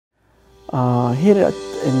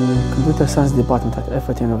In Computer Science department at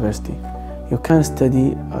Effat University, you can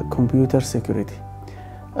study computer security.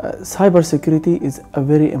 Cyber security is a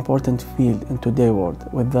very important field in today's world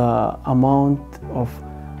with the amount of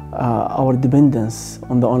our dependence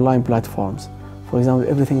on the online platforms. For example,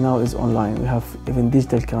 everything now is online. We have even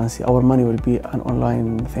digital currency. Our money will be an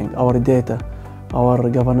online thing. Our data, our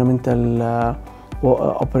governmental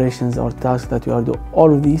operations, our tasks that we are doing,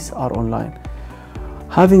 all of these are online.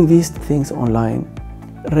 Having these things online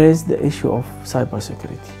raised the issue of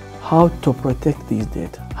cybersecurity. How to protect these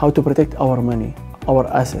data, how to protect our money, our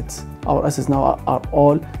assets. Our assets now are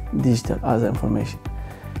all digital as information.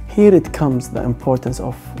 Here it comes the importance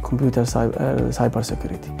of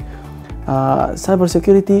cybersecurity.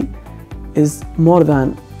 Cybersecurity is more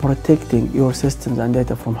than protecting your systems and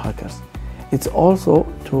data from hackers. It's also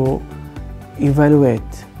to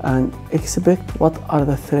evaluate and expect what are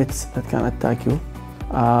the threats that can attack you,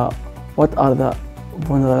 what are the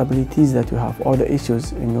vulnerabilities that you have or the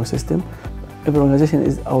issues in your system. Every organization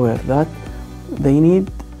is aware that they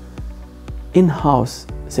need in-house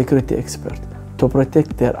security expert to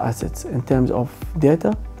protect their assets in terms of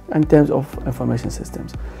data and in terms of information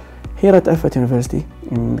systems. Here at Effat University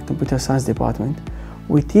in the Computer Science department,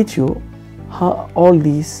 we teach you how all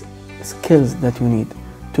these skills that you need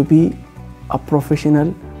to be a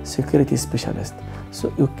professional security specialist.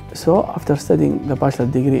 So after studying the bachelor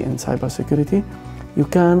degree in cybersecurity, you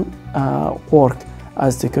can work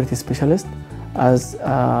as security specialist, as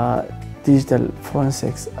digital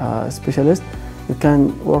forensics specialist. You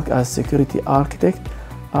can work as security architect.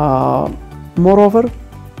 Moreover,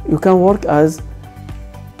 you can work as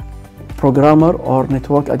programmer or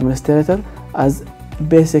network administrator, as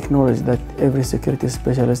basic knowledge that every security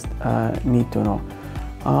specialist need to know.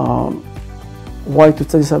 Why to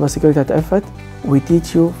study cybersecurity at Effat? We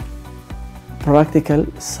teach you practical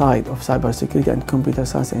side of cybersecurity and computer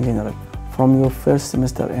science in general from your first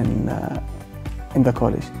semester in the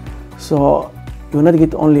college. So you will not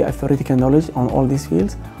get only a theoretical knowledge on all these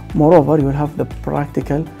fields. Moreover, you will have the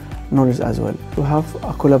practical knowledge as well. You have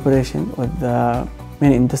a collaboration with the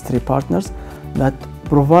many industry partners that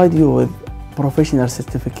provide you with professional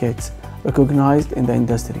certificates recognized in the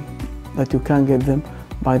industry that you can get them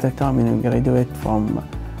by the time you graduate from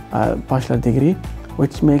a bachelor degree,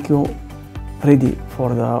 which make you ready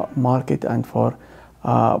for the market and for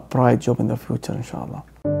a bright job in the future, inshallah.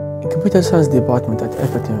 In Computer Science department at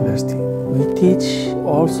Effat University, we teach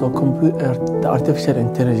also the artificial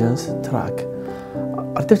intelligence track.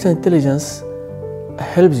 Artificial intelligence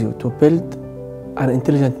helps you to build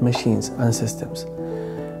intelligent machines and systems.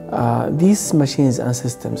 These machines and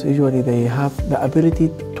systems, usually they have the ability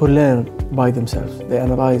to learn by themselves. They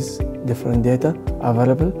analyze different data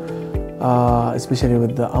available, especially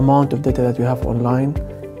with the amount of data that we have online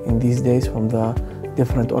in these days from the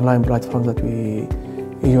different online platforms that we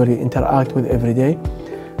usually interact with every day.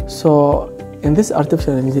 So in this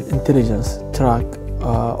artificial intelligence track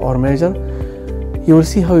or measure, you will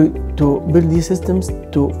see how to build these systems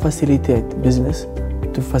to facilitate business,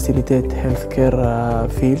 to facilitate healthcare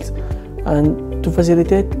fields, and to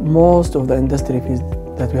facilitate most of the industry fields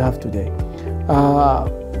that we have today.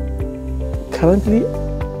 Currently,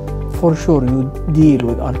 for sure, you deal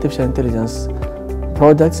with artificial intelligence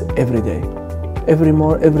products every day.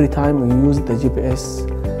 Every time you use the GPS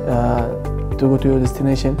to go to your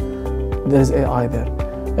destination, there is AI there.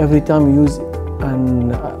 Every time you use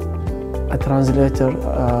a translator,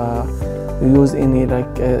 you use any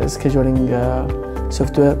scheduling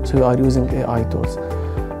software, so you are using AI tools.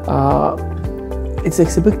 It's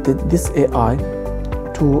expected this AI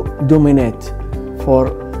to dominate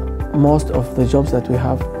for most of the jobs that we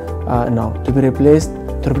have now, to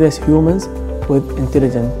replace humans with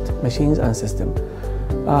intelligent machines and systems.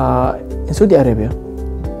 In Saudi Arabia,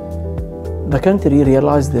 the country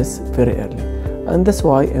realized this very early, and that's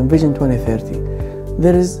why in Vision 2030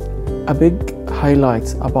 there is a big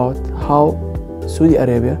highlights about how Saudi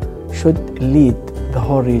Arabia should lead the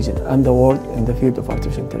whole region and the world in the field of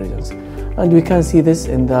artificial intelligence. And we can see this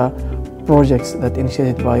in the projects that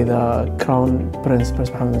initiated by the Crown Prince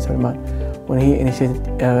Mohammed bin Salman, when he initiated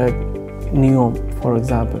Neom, for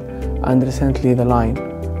example, and recently the Line,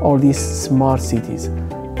 all these smart cities,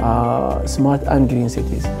 smart and green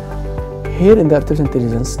cities. Here in the artificial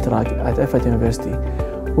intelligence track at Effat University,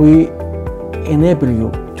 we enable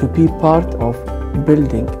you to be part of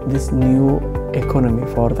building this new economy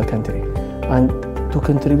for the country and to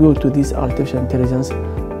contribute to these artificial intelligence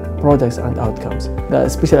products and outcomes. The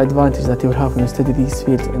special advantage that you will have when you study these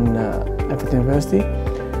fields in Effat University,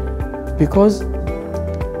 because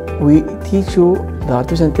we teach you the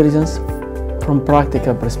artificial intelligence from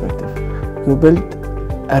practical perspective. you build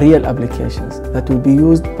real applications that will be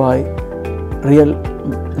used by real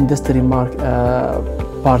industry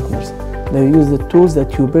partners. They use the tools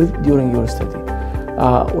that you build during your study,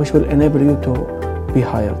 which will enable you to be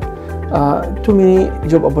hired. Too many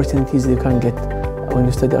job opportunities you can get when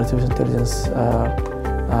you study artificial intelligence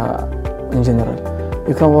in general.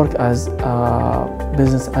 You can work as a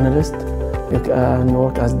business analyst, you can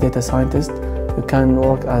work as data scientist, you can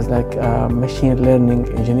work as like a machine learning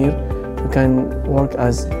engineer, you can work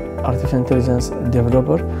as artificial intelligence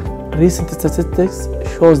developer. Recent statistics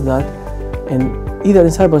shows that in either in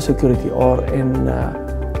cybersecurity or in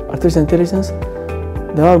artificial intelligence,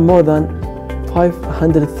 there are more than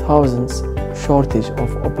 500,000 shortage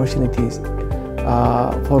of opportunities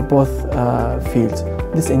for both fields.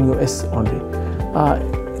 This in US only.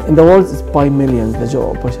 In the world, it's by millions the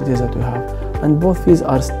job opportunities that we have, and both fields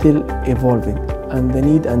are still evolving, and the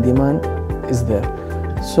need and demand is there.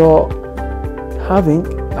 So, having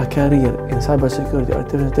a career in cybersecurity,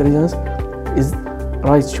 artificial intelligence, is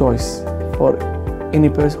right choice for any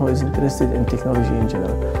person who is interested in technology in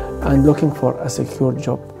general and looking for a secure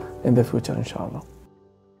job in the future, inshallah.